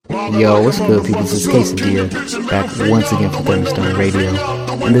Yo, what's good, people? This is Adilla, back once again for Thunderstone Radio.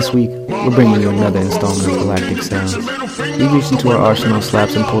 And this week, we're bringing you another installment of Galactic Sounds. We reached into our arsenal of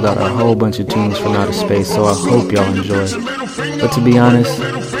slaps and pulled out a whole bunch of tunes from outer space, so I hope y'all enjoy. But to be honest,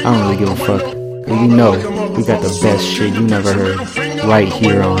 I don't really give a fuck. And you know, we got the best shit you never heard right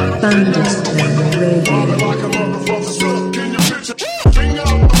here on Thunderstone Radio.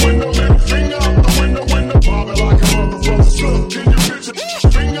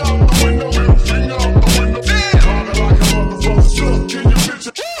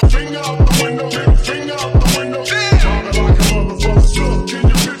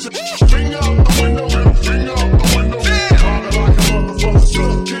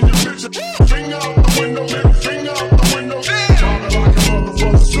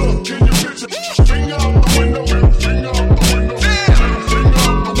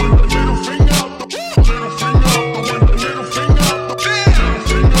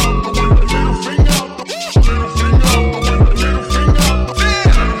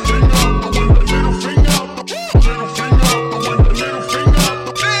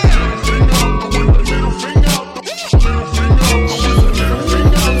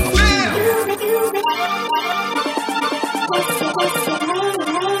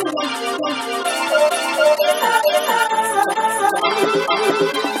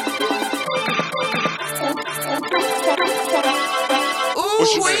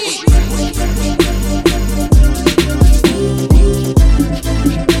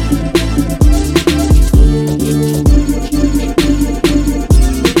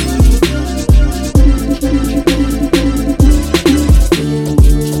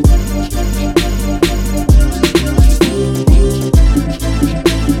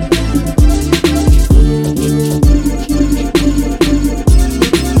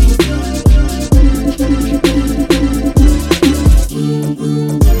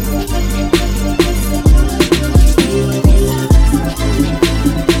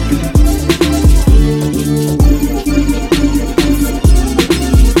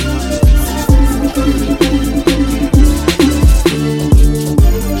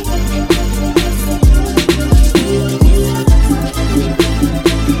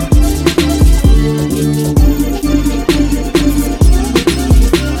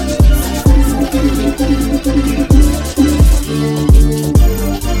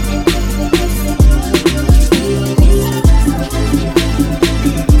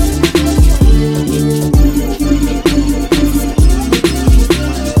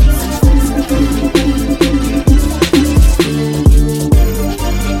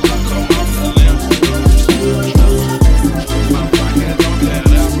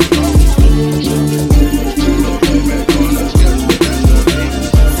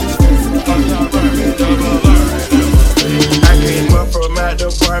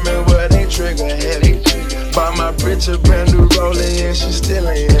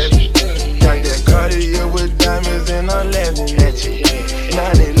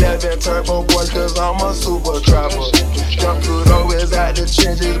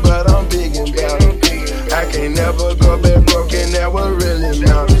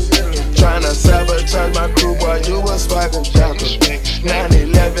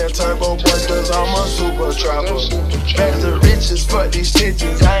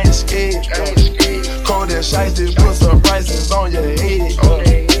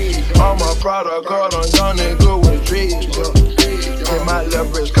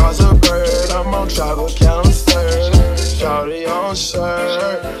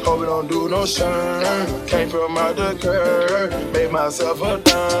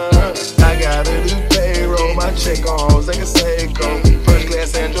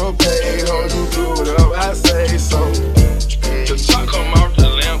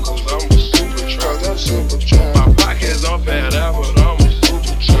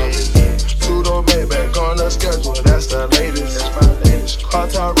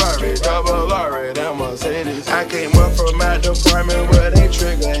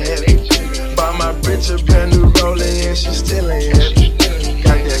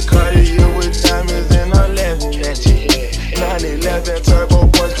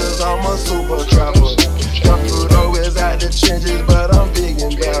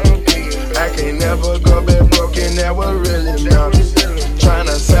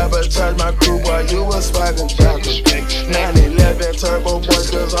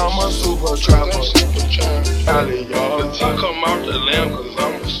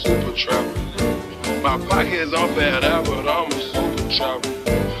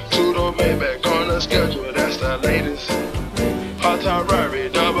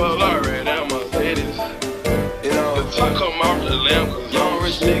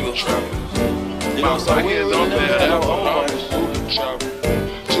 My hands on bad out for honest.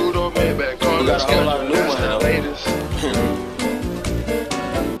 Two-door Maybach car, let's get the latest.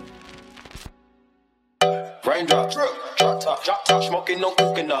 Raindrop, drop top, smoking, no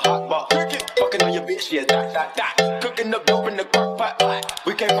cooking the hot box. Fucking on your bitch, yeah, that. Cooking up dope in the crock pot.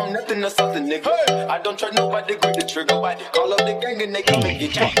 We came from nothing to something, nigga. I don't trust nobody, grip the trigger. Call up the gang and they come and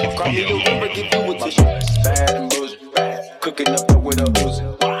get you. Cry me the river, give you a tissue. Bad and bullshit, bad. Cooking up dope with a Uzi.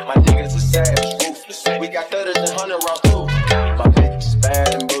 My niggas are savage, ruthless. We got 30s and 100 rounds too. My bitch is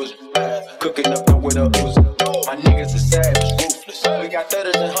bad and bullshit, bad. Cooking up dope with a Uzi. My niggas are savage, ruthless. We got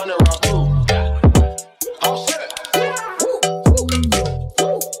 30s and 100 rounds too.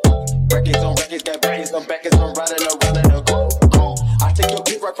 I'm back as I'm riding around in a go. I take your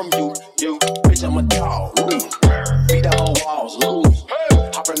bitch right from you. Bitch, I'm a dog. Beat down on walls, lose.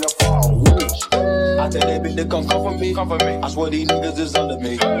 Hop in the fall, lose. I tell that bitch to come for me. I swear these niggas is under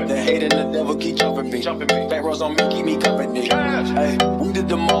me. The hate and the devil keep jumping me. Back rows on me, keep me company. Hey, we did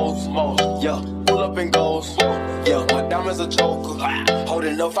the most. Yeah, pull up and goes. Yeah, my diamonds a choker.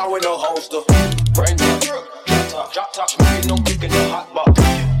 Holding up, I with no holster. Brain drop top, smoking, no cooking the hot box.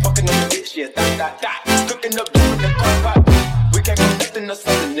 Fucking on the bitch, yeah, that. Cooking up dope in the crock pot. We came from nothing to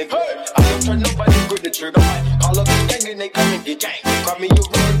something, nigga. I don't trust nobody, grip the trigger. Call up the gang and they come and get gang. Cry me your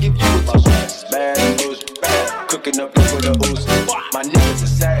room and give you a touch. Bad and bullshit, bad. Cooking up dope with a Uzi. My niggas are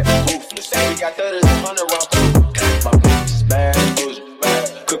savage, ruthless. We got 30s and 100 rounds too. My bitch is bad and bullshit,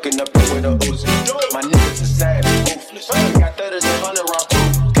 bad. Cooking up dope with a Uzi. My niggas are savage, ruthless. We got 30s and 100 rounds too.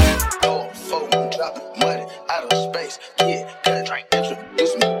 Dropping money out of space. Yeah, gotta drink.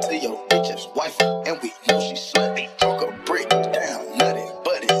 Introduce me to your bitch's wife, and we know she slutty. Talk a break down, nutty,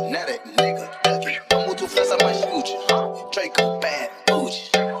 buddy, now that nigga ducky. Don't move too fast, I might shoot you. Draco bad, bougie.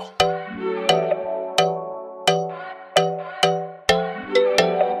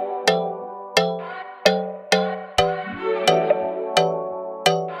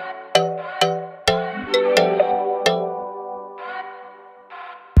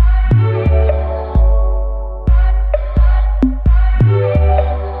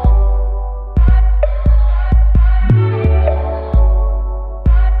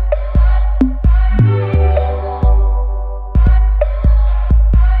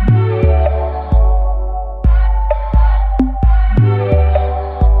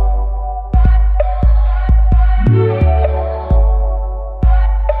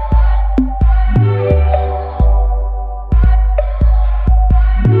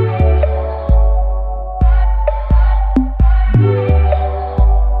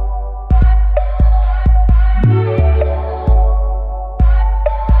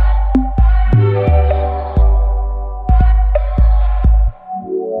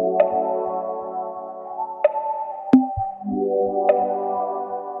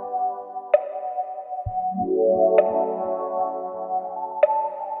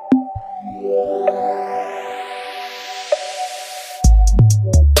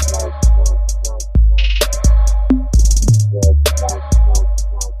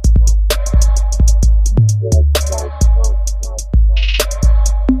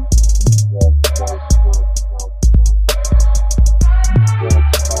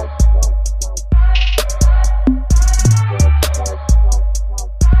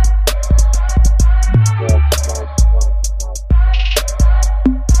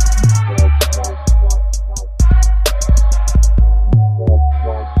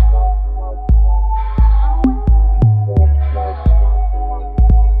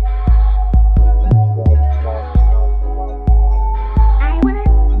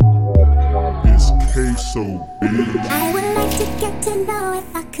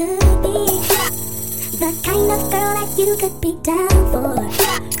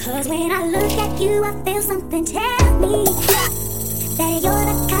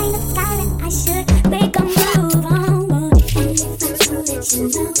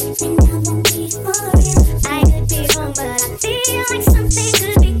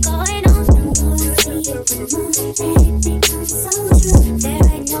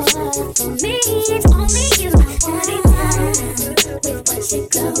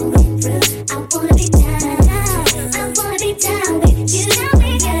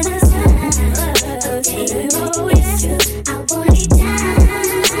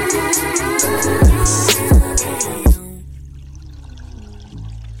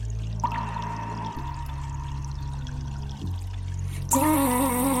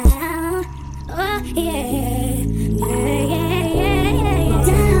 Yeah.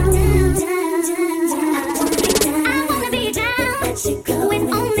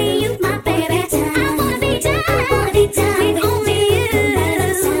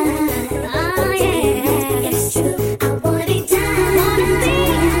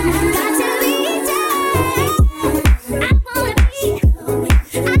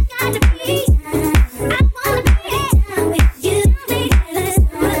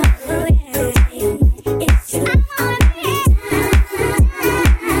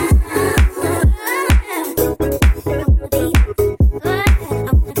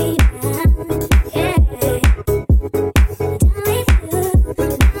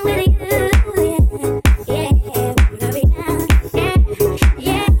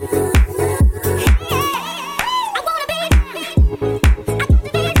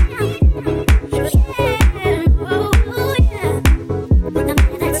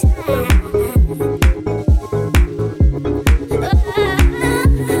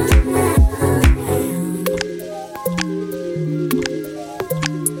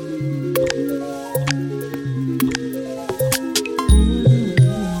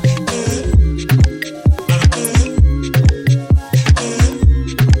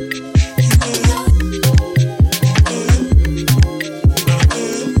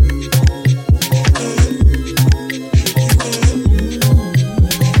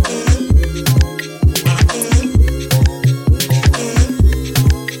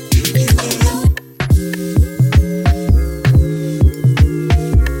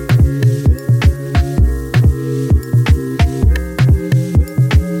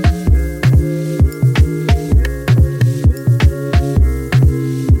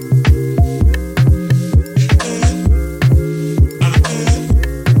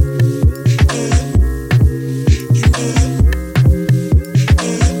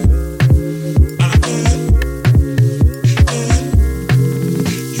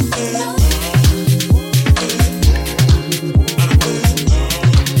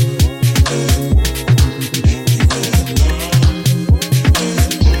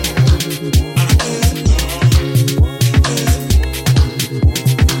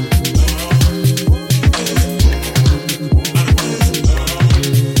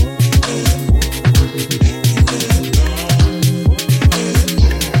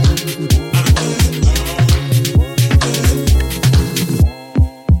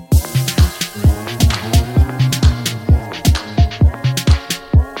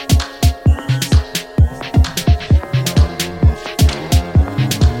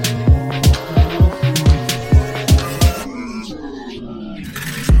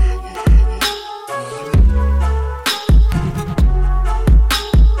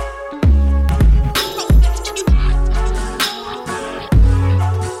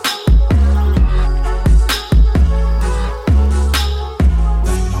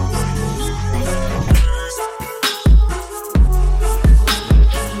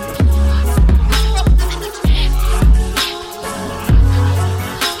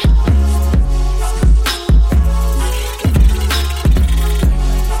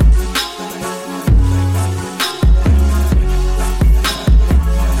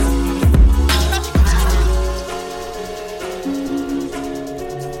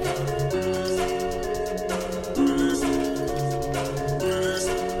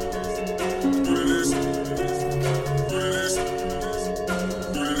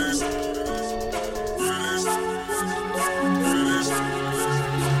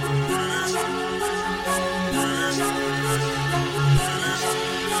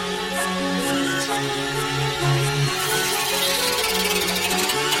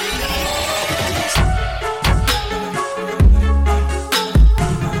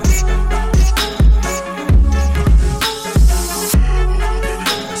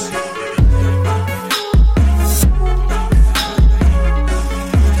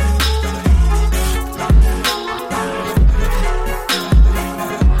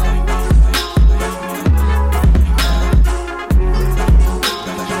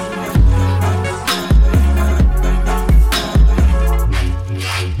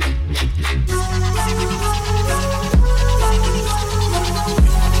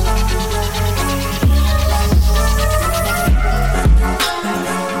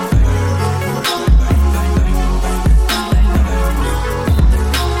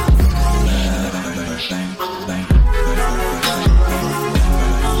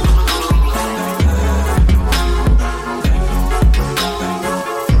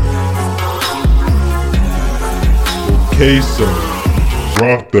 queso.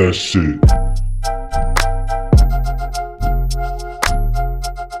 Drop that shit.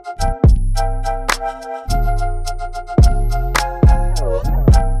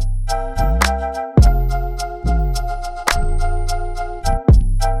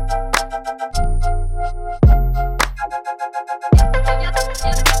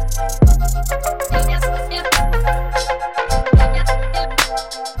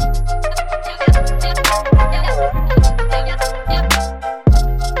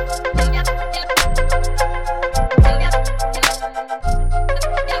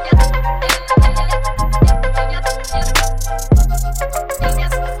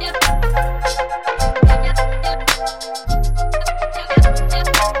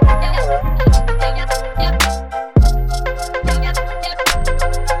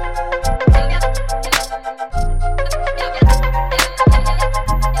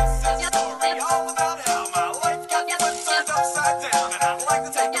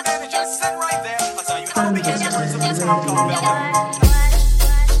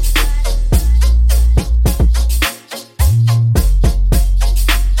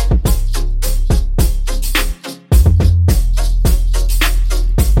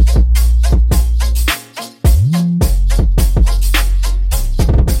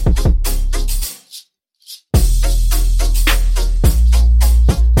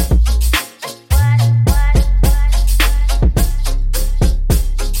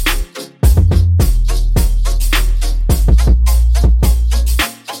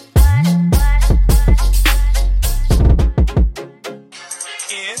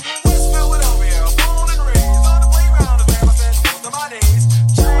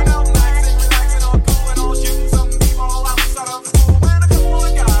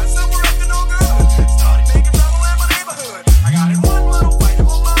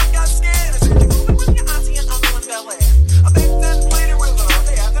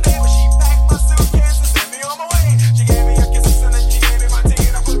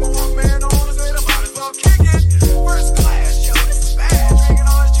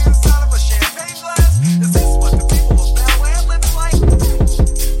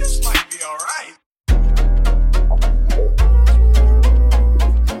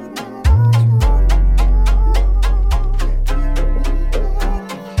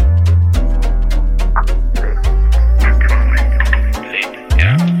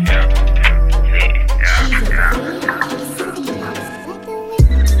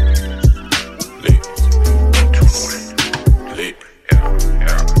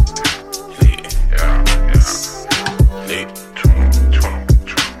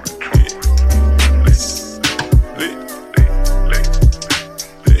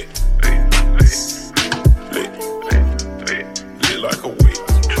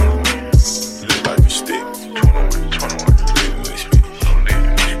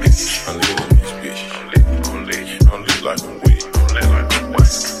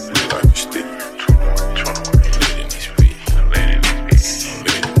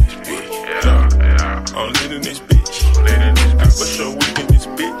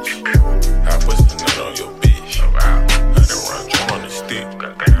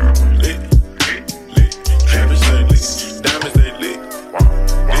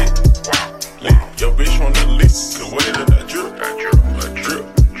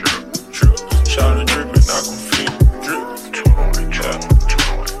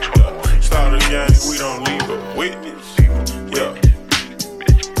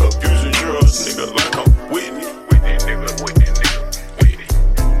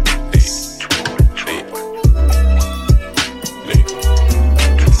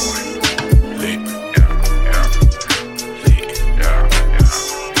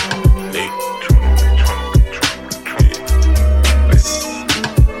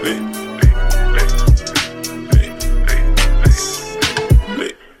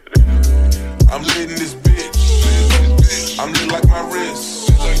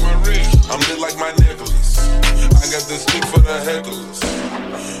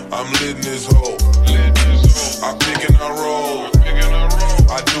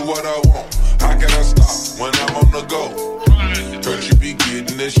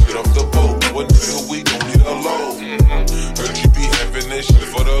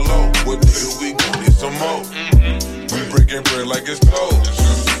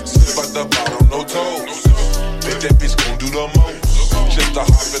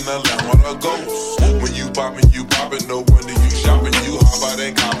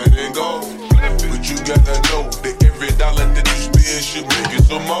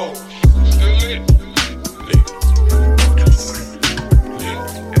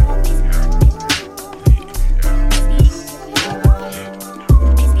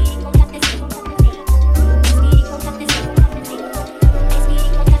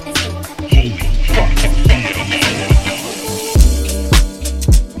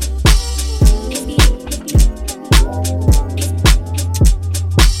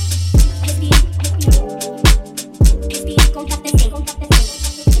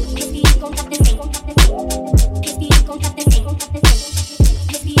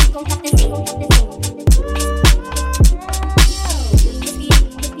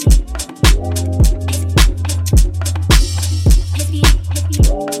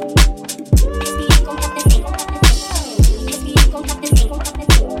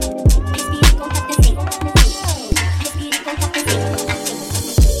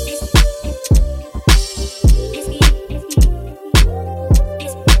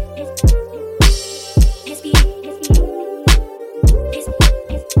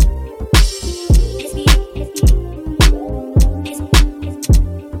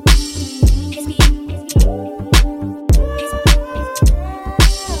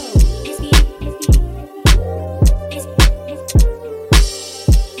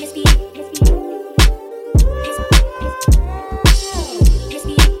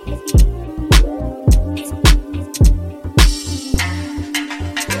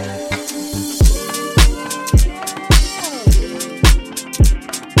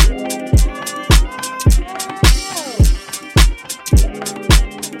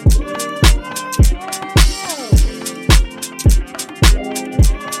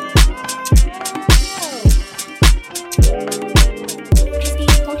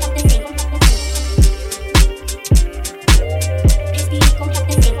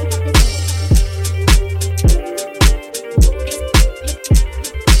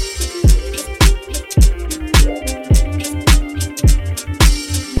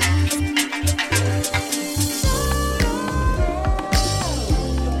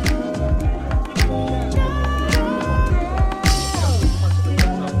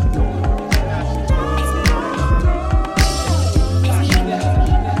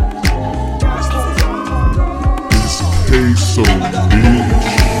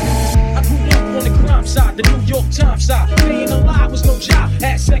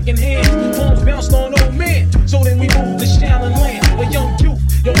 shaking hands, palms bounced on old man. So then we moved to Shaolin Land, a young youth.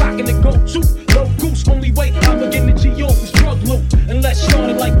 You're rocking the go-to, low goose. Only way I'm getting the G.O. is drug loot. And let's start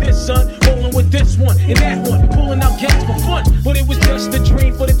it like this, son. Rolling with this one and that one, pulling out gas for fun. But it was just a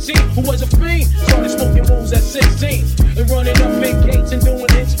dream for the team who was a fiend. Started smoking moves at 16 and running up big gates and doing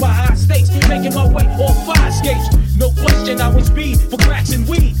hits by high stakes. Making my way off fire skates. No question, I was speed for cracks and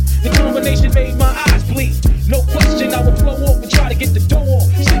weed. The combination made my eyes bleed. No question, I would flow off and try to get the dough off.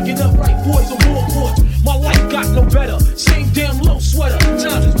 Sticking up right boys on boards. My life got no better. Same damn low sweater.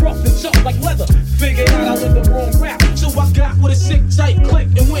 Times is rough and tough like leather. Figured out I went the wrong route. So I got with a sick tight click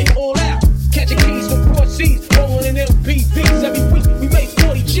and went all out. Catching keys from broad seas, rolling in MPVs. Every week we make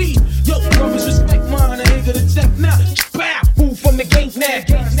 40 G's. Yo, brothers respect mine. I nigga the tech now. Bow, move from the gate now.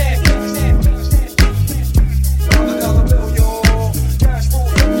 $1 bill, yo. Cash flow,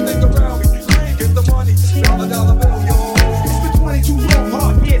 everything around me. Get the money. $1 bill, yo. It's been 22 long,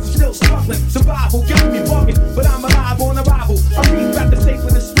 hard years. I'm still struggling. Survival got me bugging, but I'm alive on arrival. I read back the safe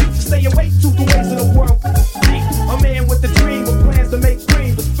in the streets to stay awake to the ways of the world. A man with a dream, with plans to make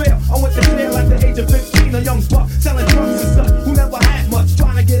dreams, but fail. I went to jail at the age of 15, a young buck selling drugs and such, who never had much,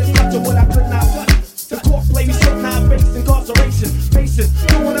 trying to get a clutch of what I could not touch. The court played me short, now I face incarceration. Patient,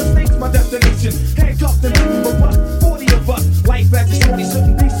 doing up stakes, my destination. Handcuffed and beaten, but what? 40 of us. Life as a shorty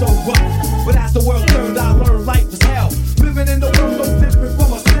shouldn't be so rough. But as the world turned, I learned life was hell. Living in the world no different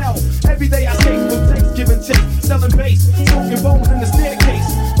from a cell. Every day I skate from takes, giving chase, selling bass, smoking bones in the staircase.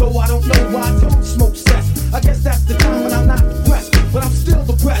 Though I don't know why I don't smoke cess. I guess that's the time when I'm not depressed, but I'm still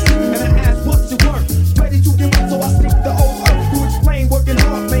depressed. And I ask what's your worth? Ready to give up, so I seek the whole earth to explain. Working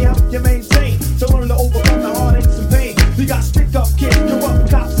hard may help you maintain, to learn to overcome the heartaches and pain. We got stick up kids, corrupt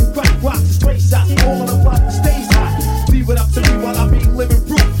cops and crack rocks and straight shots. All on the block that stays hot. Leave it up to me while I be living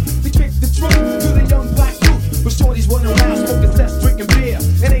proof. To kick the truth to the young black youth. But shorties running around smoking cess, drinking beer,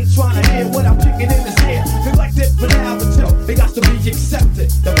 and ain't trying to hear what I'm kicking in his ear. Neglected for now until they got to be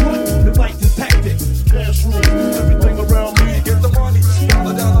accepted. The what? The light is hectic. Cash rules everything around me. Get the money,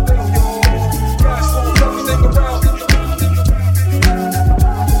 $1 bill, yo. Cash rules everything around me.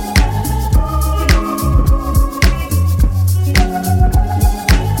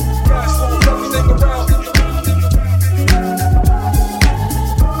 Cash rules everything around me.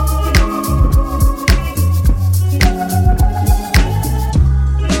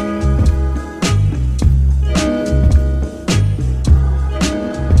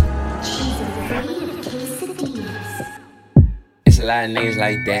 A lot of niggas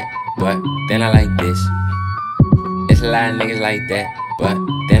like that, but then I like this. It's a lot of niggas like that, but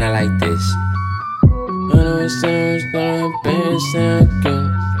then I like this.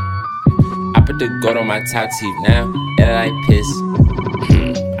 I put the gold on my top teeth now, and I like piss.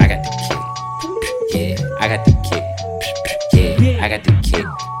 I got the kick, yeah, I got the kick, yeah, I got the kick,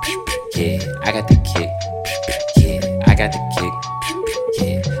 yeah, I got the kick, yeah, I got the kick,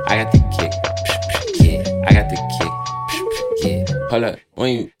 yeah, I got the kick, yeah, I got the kick. Yeah, hold up, when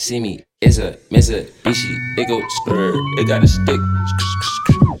you see me, it's a Mitsubishi. It go skrr, it got a stick.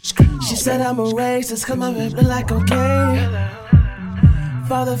 She said I'm a racist, cause my rap look like cocaine.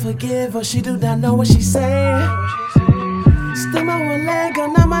 Father forgive her, she do not know what she say. Still my one leg,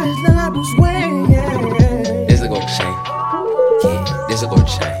 on now my head look like Bruce Wayne. Yeah. This a gold chain, yeah, this a gold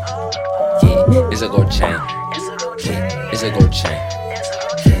chain. Yeah, this a gold chain, yeah, it's a gold chain.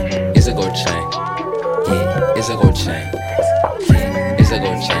 Yeah, it's a gold chain, yeah, it's a gold chain. It's a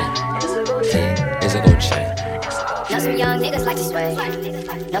gold chain. It's a gold chain. Know some young niggas like to sway.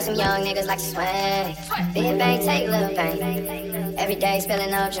 Know some young niggas like to sway. Big bang, take little bang. Every day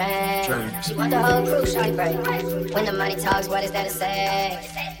spilling up drain. She want the whole crew, shawty break. When the money talks, what is there to say?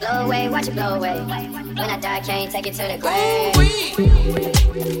 Blow away, watch it blow away. When I die, can't take it to the grave.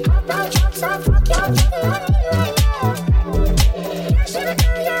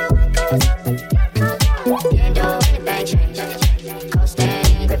 Can't do anything change.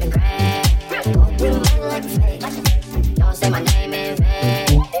 Coasting, gripping grain. Like a fake. Don't say my name in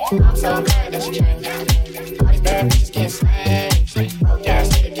vain. I'm so glad that she changed. All these bad bitches get slayed. Broke ass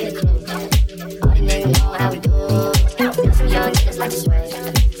nigga get a clue. All these niggas know how we do. Know some young niggas like to sway.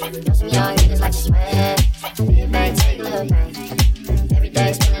 Know some young niggas like to sway. Big bang, take a little bang. Every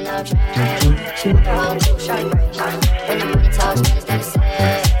day spinning up train. She want the whole crew, shawty break. When the money talks, what is there to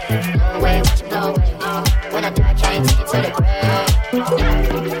say? Blow away, watch it blow away. When I die, can't take it to the grave.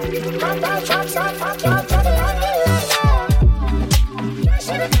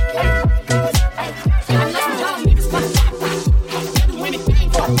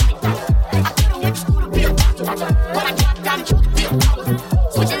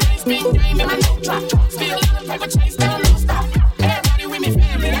 Switching lanes, big name in my no drop. Still on the paper chase, still no stop. Everybody with me,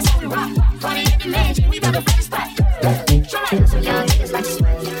 family. rock. Party at the mansion, we bout to find a spot. Know some young niggas like to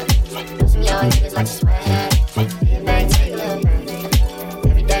sweat. Know some young niggas like to sweat. Get back, take a little break.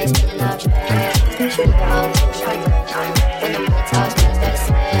 Every day spinning up trash. Shoot the whole team straight. When the money talks, niggas better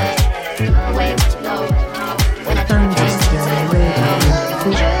sweat. Go away, watch it go away. When I do the things, it's like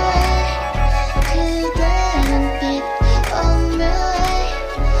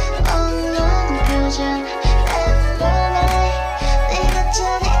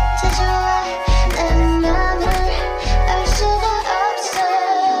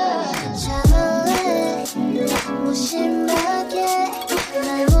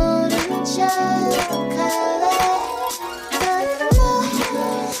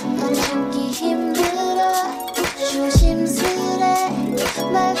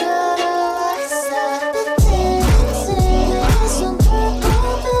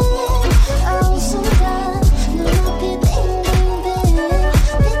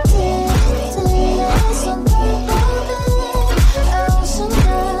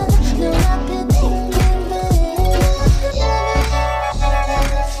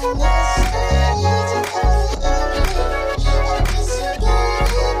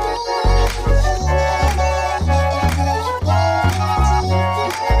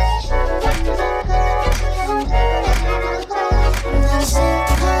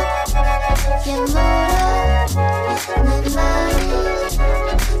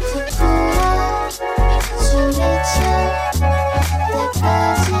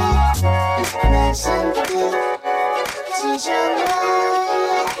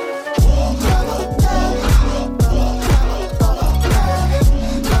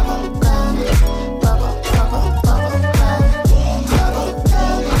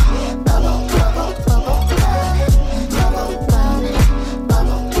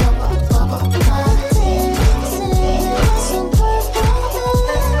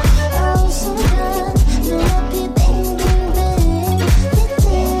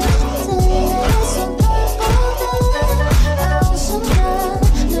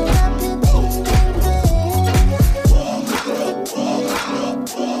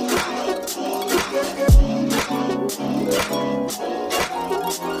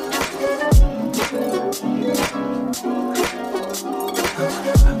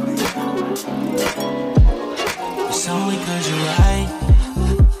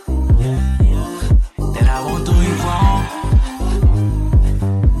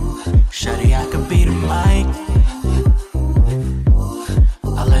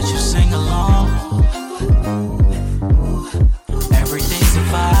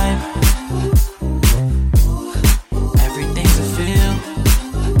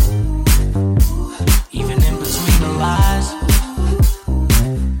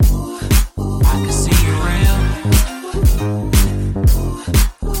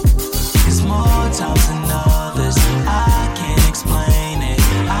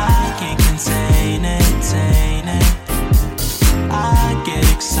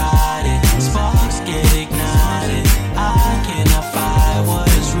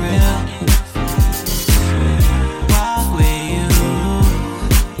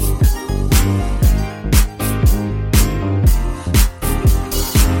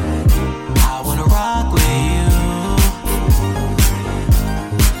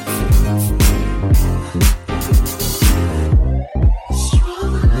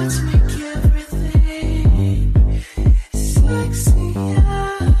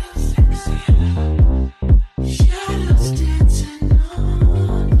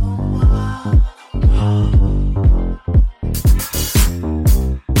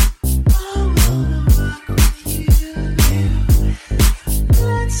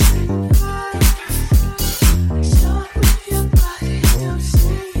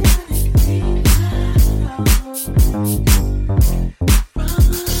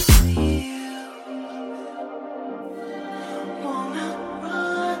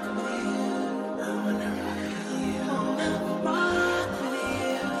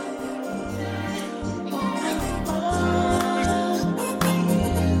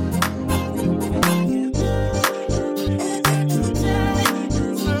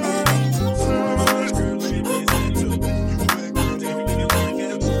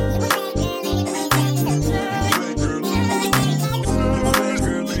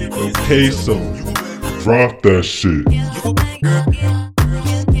Queso. Drop that shit.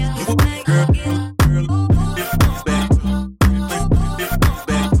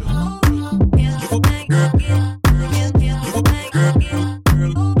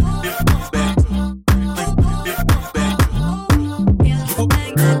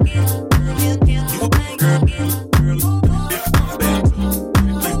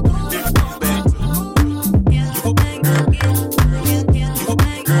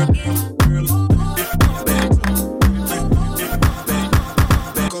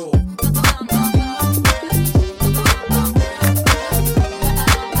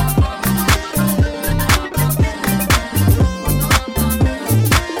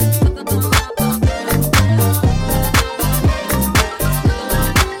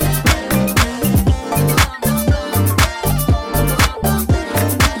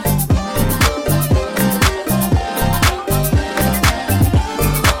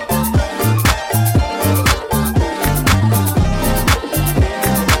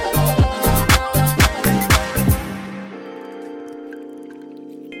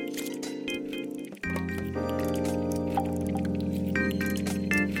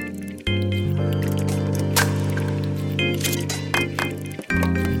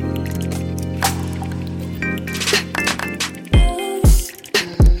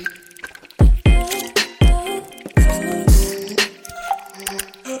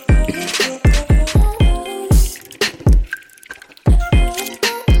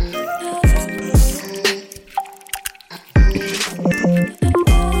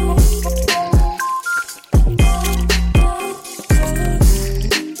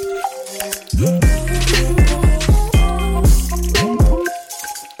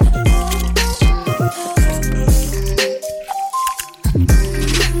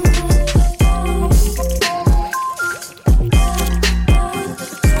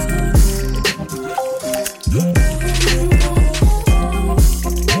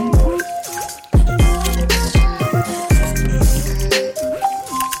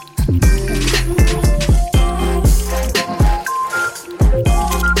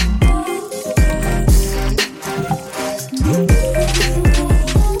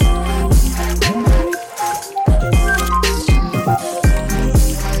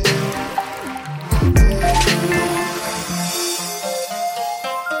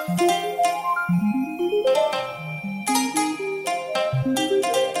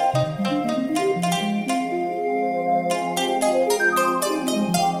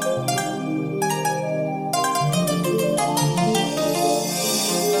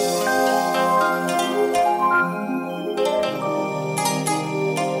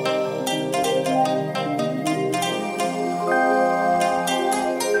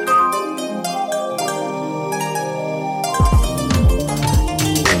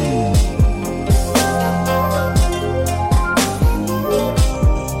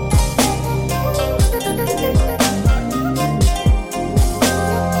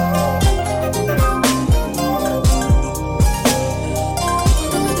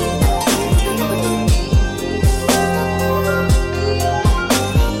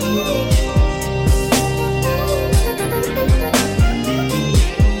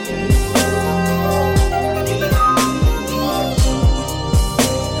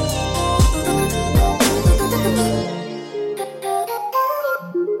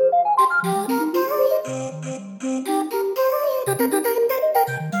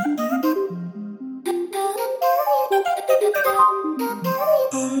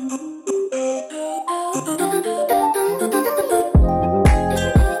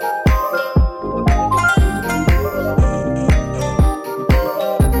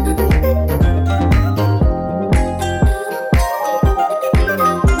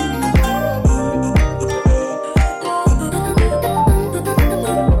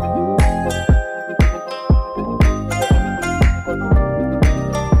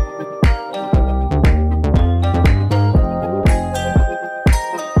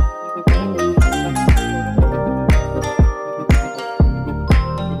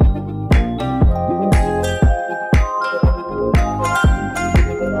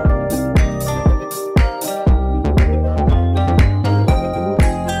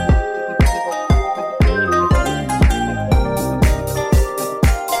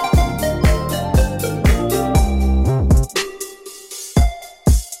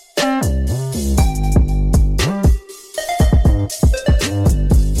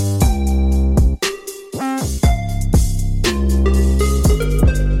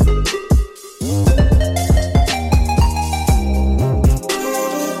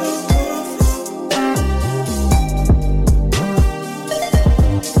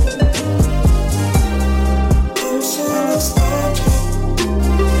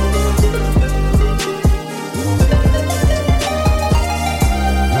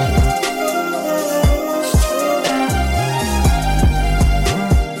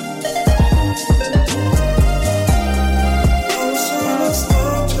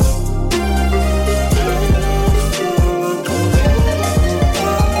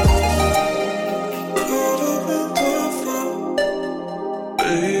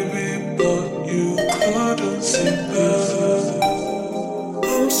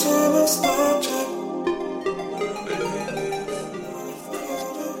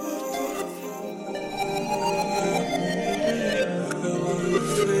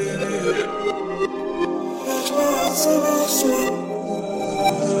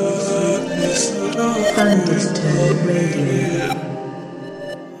 Yeah.